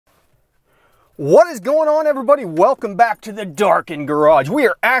What is going on, everybody? Welcome back to the Darkened Garage. We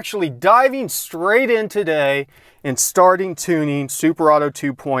are actually diving straight in today and starting tuning Super Auto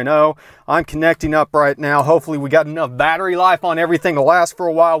 2.0. I'm connecting up right now. Hopefully we got enough battery life on everything to last for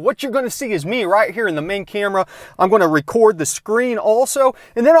a while. What you're going to see is me right here in the main camera. I'm going to record the screen also,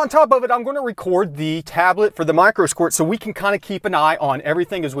 and then on top of it, I'm going to record the tablet for the micro squirt so we can kind of keep an eye on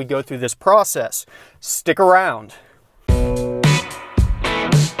everything as we go through this process. Stick around.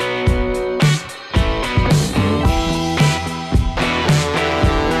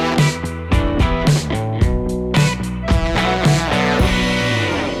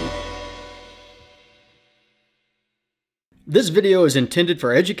 This video is intended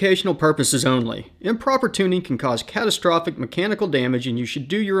for educational purposes only. Improper tuning can cause catastrophic mechanical damage, and you should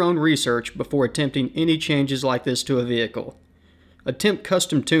do your own research before attempting any changes like this to a vehicle. Attempt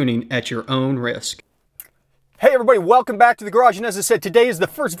custom tuning at your own risk. Hey everybody, welcome back to the garage, and as I said, today is the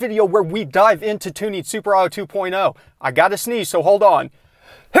first video where we dive into tuning Super Auto 2.0. I gotta sneeze, so hold on.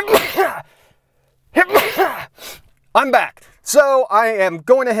 I'm back. So I am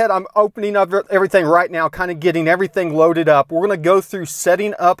going ahead, I'm opening up everything right now, kind of getting everything loaded up. We're going to go through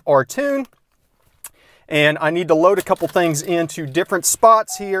setting up our tune, and I need to load a couple things into different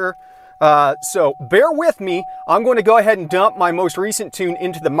spots here. So bear with me. I'm going to go ahead and dump my most recent tune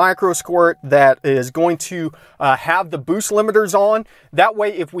into the micro squirt that is going to have the boost limiters on. That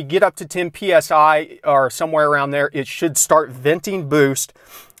way, if we get up to 10 PSI or somewhere around there, it should start venting boost.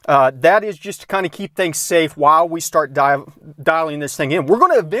 That is just to kind of keep things safe while we start dialing this thing in. We're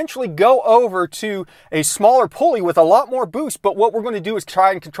going to eventually go over to a smaller pulley with a lot more boost, but what we're going to do is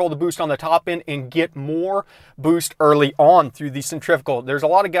try and control the boost on the top end and get more boost early on through the centrifugal. There's a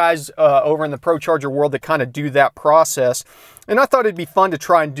lot of guys over in the Pro Charger world that kind of do that process, and I thought it'd be fun to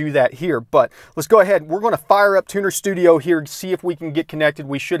try and do that here. But let's go ahead. We're going to fire up Tuner Studio here to see if we can get connected.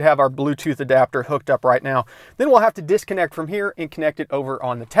 We should have our Bluetooth adapter hooked up right now. Then we'll have to disconnect from here and connect it over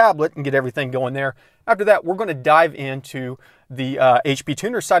on the tablet and get everything going there. After that, we're going to dive into the HP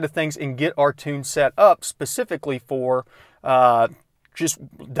Tuner side of things and get our tune set up specifically for just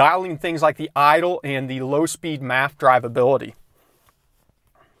dialing things like the idle and the low speed MAF drivability.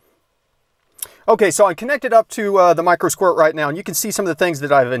 Okay, so I'm connected up to the micro squirt right now, and you can see some of the things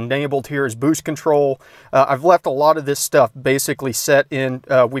that I've enabled here is boost control. I've left a lot of this stuff basically set in.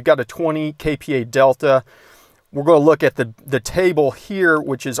 We've got a 20 kPa delta. We're going to look at the table here,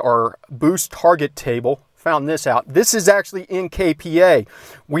 which is our boost target table. Found this out. This is actually in kPa.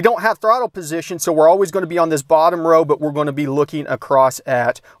 We don't have throttle position, so we're always going to be on this bottom row, but we're going to be looking across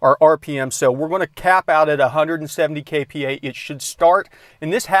at our RPM. So we're going to cap out at 170 kPa. It should start,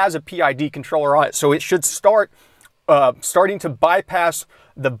 and this has a PID controller on it, so it should start starting to bypass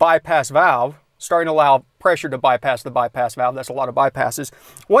the bypass valve, starting to allow pressure to bypass the bypass valve. That's a lot of bypasses.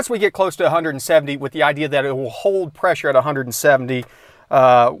 Once we get close to 170, with the idea that it will hold pressure at 170,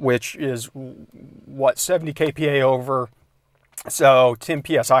 which is what, 70 kPa over, so 10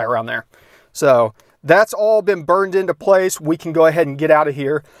 PSI around there. So that's all been burned into place. We can go ahead and get out of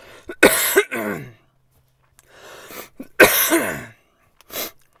here.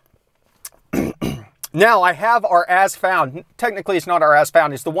 Now I have our as found. Technically it's not our as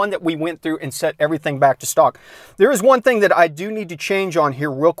found, it's the one that we went through and set everything back to stock. There is one thing that I do need to change on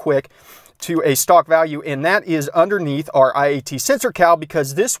here real quick to a stock value, and that is underneath our IAT sensor cal,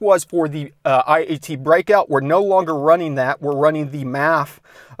 because this was for the IAT breakout. We're no longer running that. We're running the MAF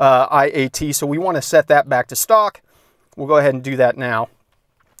IAT, so we want to set that back to stock. We'll go ahead and do that now.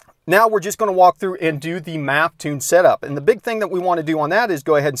 Now we're just going to walk through and do the MAF tune setup, and the big thing that we want to do on that is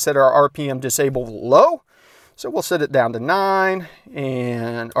go ahead and set our RPM disabled low. So we'll set it down to 9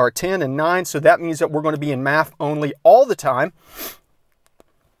 and our 10 and 9, so that means that we're going to be in MAF only all the time.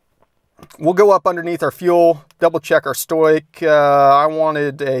 We'll go up underneath our fuel, double check our stoic. I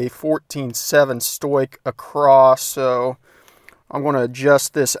wanted a 14.7 stoic across, so I'm going to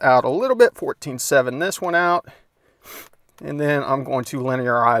adjust this out a little bit, 14.7 this one out, and then I'm going to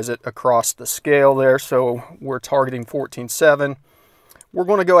linearize it across the scale there, so we're targeting 14.7. We're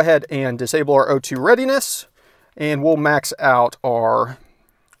going to go ahead and disable our O2 readiness, and we'll max out our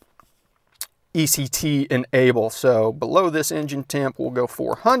ECT enable. So below this engine temp, we'll go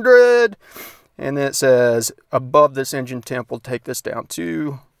 400, and then it says above this engine temp, we'll take this down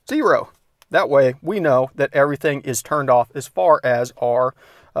to 0. That way we know that everything is turned off as far as our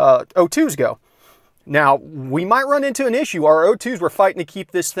O2s go. Now, we might run into an issue. Our O2s were fighting to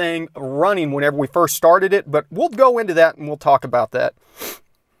keep this thing running whenever we first started it, but we'll go into that and we'll talk about that.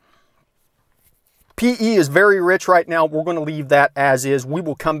 PE is very rich right now. We're going to leave that as is. We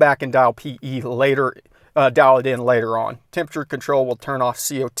will come back and dial PE later, dial it in later on. Temperature control will turn off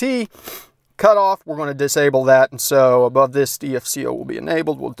COT. cutoff, we're going to disable that. And so above this, DFCO will be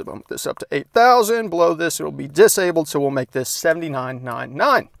enabled. We'll bump this up to 8,000. Below this, it will be disabled. So we'll make this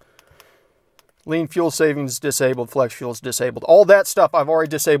 79.99. Lean fuel savings disabled, flex fuel is disabled. All that stuff I've already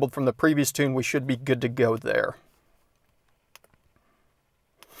disabled from the previous tune. We should be good to go there.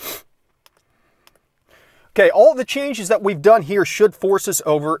 Okay, all the changes that we've done here should force us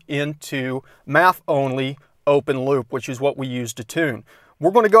over into MAF only open loop, which is what we use to tune.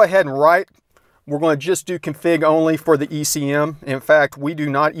 We're going to go ahead and we're going to just do config only for the ECM. In fact, we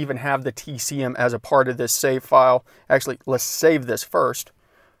do not even have the TCM as a part of this save file. Actually, let's save this first.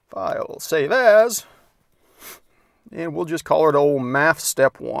 File, save as, and we'll just call it old MAF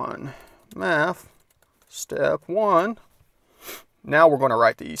step 1. MAF step 1. Now we're going to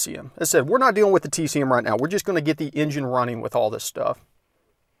write the ECM. As I said, we're not dealing with the TCM right now. We're just going to get the engine running with all this stuff.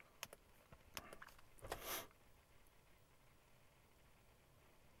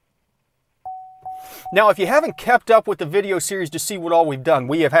 Now, if you haven't kept up with the video series to see what all we've done,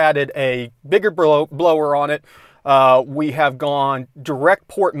 we have added a bigger blower on it. We have gone direct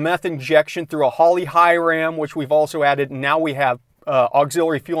port meth injection through a Holley high ram, which we've also added. And now we have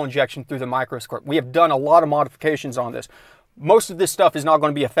auxiliary fuel injection through the microsquirt. We have done a lot of modifications on this. Most of this stuff is not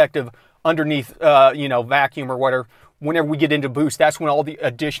going to be effective underneath, you know, vacuum or whatever. Whenever we get into boost, that's when all the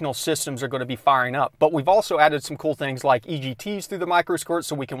additional systems are going to be firing up. But we've also added some cool things like EGTs through the microsquirt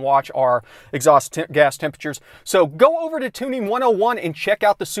so we can watch our exhaust gas temperatures. So go over to Tuning 101 and check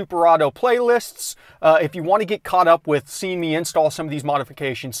out the Super Auto playlists. If you want to get caught up with seeing me install some of these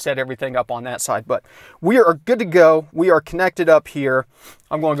modifications, set everything up on that side. But we are good to go. We are connected up here.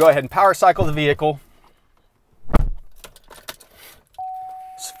 I'm going to go ahead and power cycle the vehicle.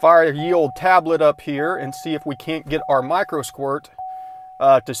 Fire the old tablet up here and see if we can't get our microsquirt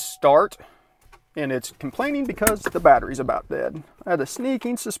to start. And it's complaining because the battery's about dead. I had a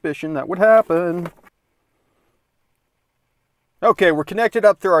sneaking suspicion that would happen. Okay, we're connected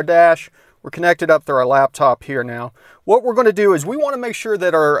up through our dash. We're connected up through our laptop here now. What we're going to do is we want to make sure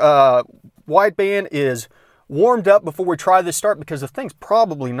that our wideband is warmed up before we try this start, because the thing's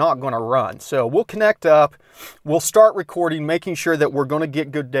probably not going to run. So we'll connect up, we'll start recording, making sure that we're going to get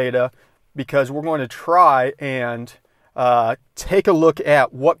good data, because we're going to try and take a look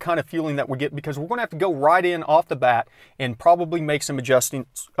at what kind of fueling that we get, because we're going to have to go right in off the bat and probably make some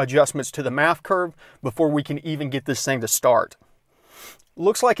adjustments to the MAF curve before we can even get this thing to start.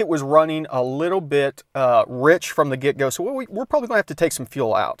 Looks like it was running a little bit rich from the get-go, so we're probably going to have to take some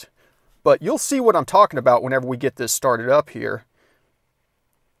fuel out. But you'll see what I'm talking about whenever we get this started up here.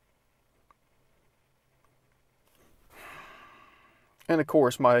 And of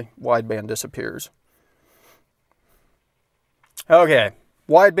course, my wideband disappears. Okay,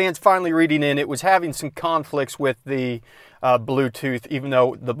 wideband's finally reading in. It was having some conflicts with the Bluetooth, even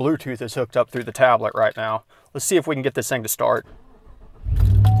though the Bluetooth is hooked up through the tablet right now. Let's see if we can get this thing to start.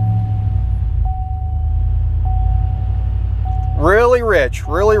 Really rich,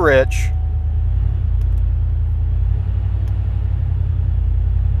 really rich.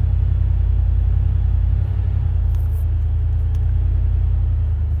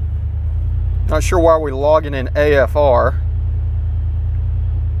 Not sure why we're logging in AFR.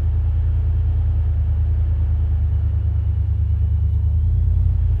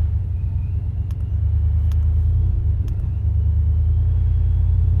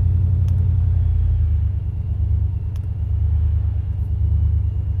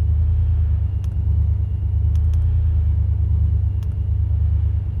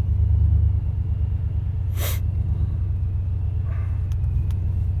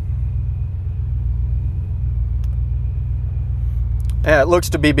 Yeah, it looks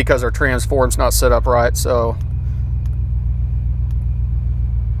to be because our transform's not set up right, so.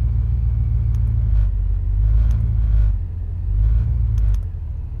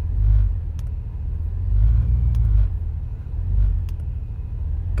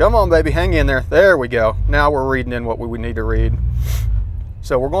 Come on, baby, hang in there. There we go. Now we're reading in what we need to read.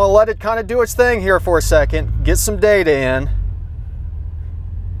 So we're going to let it kind of do its thing here for a second, get some data in.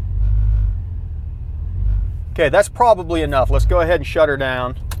 Okay, that's probably enough. Let's go ahead and shut her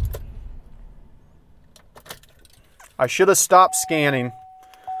down. I should have stopped scanning.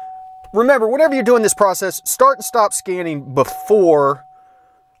 Remember, whenever you're doing this process, start and stop scanning before,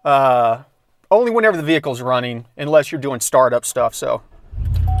 only whenever the vehicle's running, unless you're doing startup stuff. So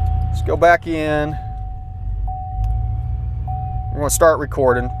let's go back in. We're going to start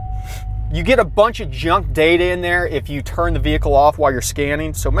recording. You get a bunch of junk data in there if you turn the vehicle off while you're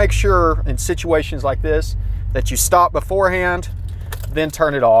scanning. So make sure in situations like this that you stop beforehand, then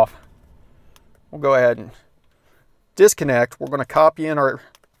turn it off. We'll go ahead and disconnect. We're going to copy in our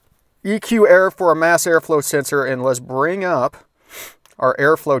EQ error for a mass airflow sensor, and let's bring up our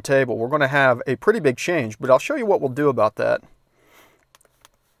airflow table. We're going to have a pretty big change, but I'll show you what we'll do about that.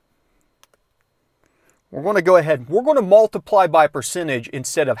 We're going to go ahead, we're going to multiply by percentage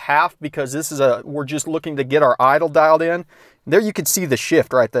instead of half, because this is we're just looking to get our idle dialed in. There you can see the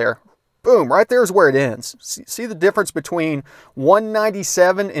shift right there. Boom, right there is where it ends. See the difference between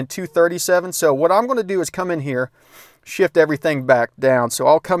 197 and 237? So what I'm going to do is come in here, shift everything back down. So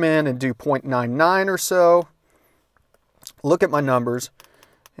I'll come in and do 0.99 or so. Look at my numbers,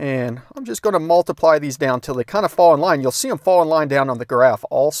 and I'm just going to multiply these down till they kind of fall in line. You'll see them fall in line down on the graph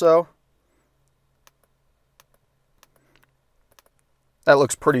also. That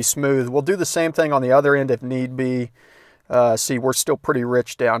looks pretty smooth. We'll do the same thing on the other end if need be. See, we're still pretty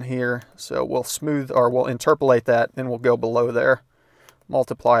rich down here, so we'll smooth, or we'll interpolate that, and we'll go below there.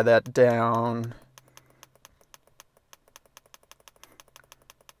 Multiply that down.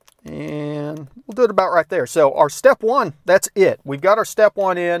 And we'll do it about right there. So our step one, that's it. We've got our step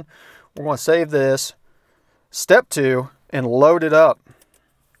one in. We're going to save this. Step two, and load it up.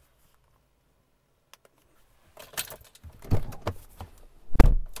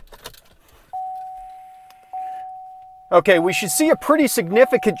 Okay, we should see a pretty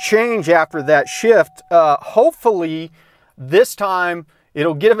significant change after that shift. Hopefully this time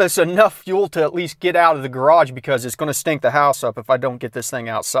it'll give us enough fuel to at least get out of the garage, because it's going to stink the house up if I don't get this thing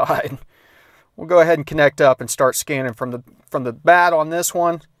outside. We'll go ahead and connect up and start scanning from the bat on this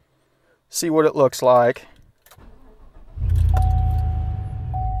one. See what it looks like.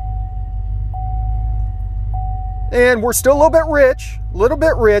 And we're still a little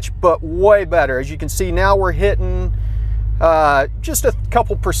bit rich, but way better. As you can see now, we're hitting just a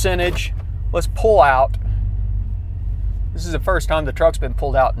couple percentage. Let's pull out. This is the first time the truck's been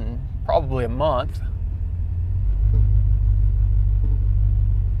pulled out in probably a month.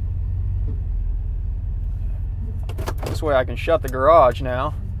 This way I can shut the garage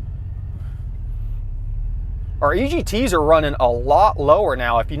now. Our EGTs are running a lot lower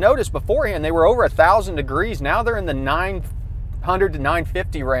now. If you notice beforehand, they were over 1,000 degrees. Now they're in the 900 to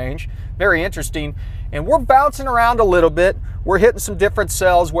 950 range. Very interesting. And we're bouncing around a little bit. We're hitting some different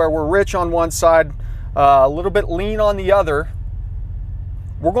cells where we're rich on one side, a little bit lean on the other.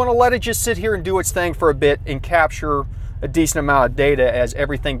 We're going to let it just sit here and do its thing for a bit and capture a decent amount of data as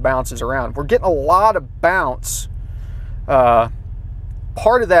everything bounces around. We're getting a lot of bounce. Part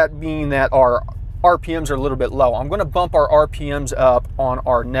of that being that our RPMs are a little bit low. I'm going to bump our RPMs up on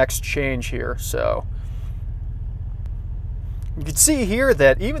our next change here. So you can see here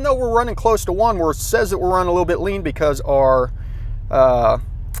that even though we're running close to 1, where it says that we're running a little bit lean because our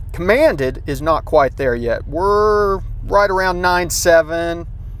commanded is not quite there yet. We're right around 9.7.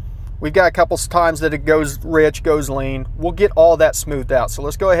 We've got a couple times that it goes rich, goes lean. We'll get all that smoothed out. So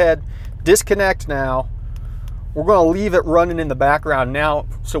let's go ahead, disconnect now. We're going to leave it running in the background now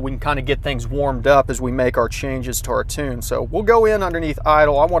so we can kind of get things warmed up as we make our changes to our tune. So we'll go in underneath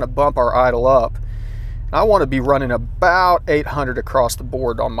idle. I want to bump our idle up. I want to be running about 800 across the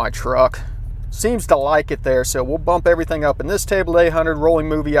board on my truck. Seems to like it there, so we'll bump everything up in this table 800. Rolling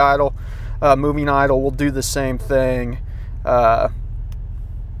moving idle, we'll do the same thing.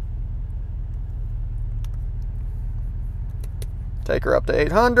 Take her up to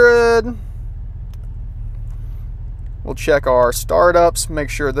 800. We'll check our startups, make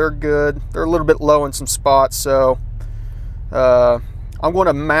sure they're good. They're a little bit low in some spots, so I'm going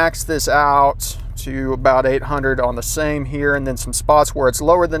to max this out to about 800 on the same here, and then some spots where it's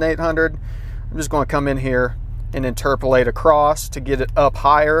lower than 800. I'm just going to come in here and interpolate across to get it up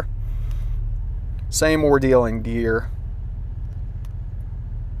higher. Same ordeal in gear.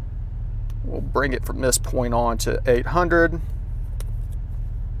 We'll bring it from this point on to 800.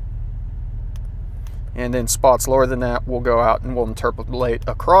 And then spots lower than that, we'll go out and we'll interpolate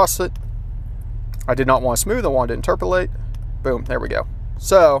across it. I did not want to smooth, I wanted to interpolate. Boom, there we go.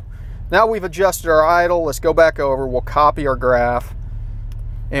 So now we've adjusted our idle. Let's go back over, we'll copy our graph.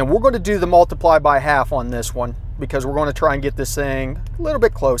 And we're going to do the multiply by half on this one because we're going to try and get this thing a little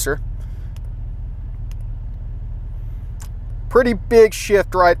bit closer. Pretty big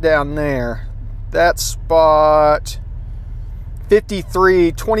shift right down there. That spot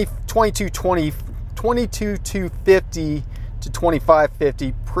 53, 22,250 to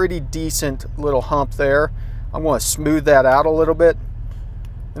 2550, pretty decent little hump there. I'm going to smooth that out a little bit,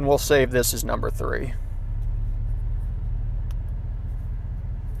 and we'll save this as number 3.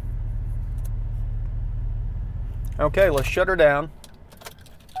 Okay, let's shut her down.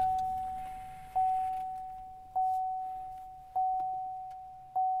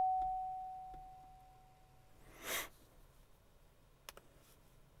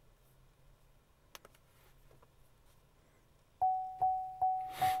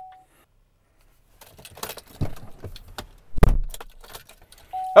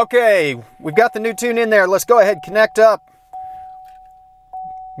 Okay, we've got the new tune in there. Let's go ahead and connect up.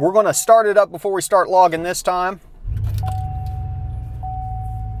 We're going to start it up before we start logging this time.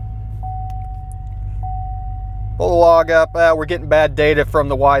 Pull the log up. We're getting bad data from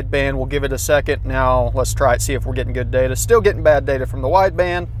the wideband. We'll give it a second. Now let's try it, see if we're getting good data. Still getting bad data from the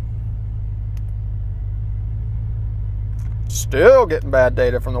wideband. Still getting bad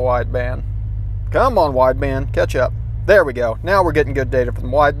data from the wideband. Come on, wideband, catch up. There we go. Now we're getting good data from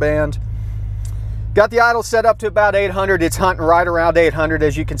the wideband. Got the idle set up to about 800. It's hunting right around 800,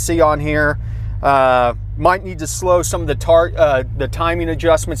 as you can see on here. Might need to slow some of the timing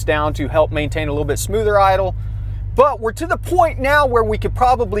adjustments down to help maintain a little bit smoother idle. But we're to the point now where we could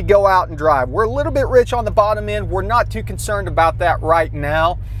probably go out and drive. We're a little bit rich on the bottom end. We're not too concerned about that right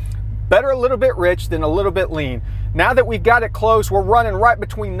now. Better a little bit rich than a little bit lean. Now that we've got it close, we're running right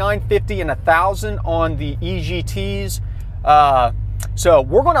between 950 and 1,000 on the EGTs. So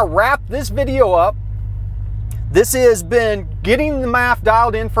we're going to wrap this video up. This has been getting the MAF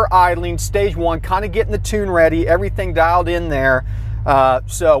dialed in for idling, stage one, kind of getting the tune ready, everything dialed in there.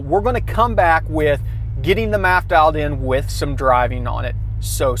 So we're going to come back with getting the MAF dialed in with some driving on it.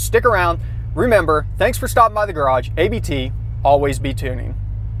 So stick around. Remember, thanks for stopping by the garage. ABT, always be tuning.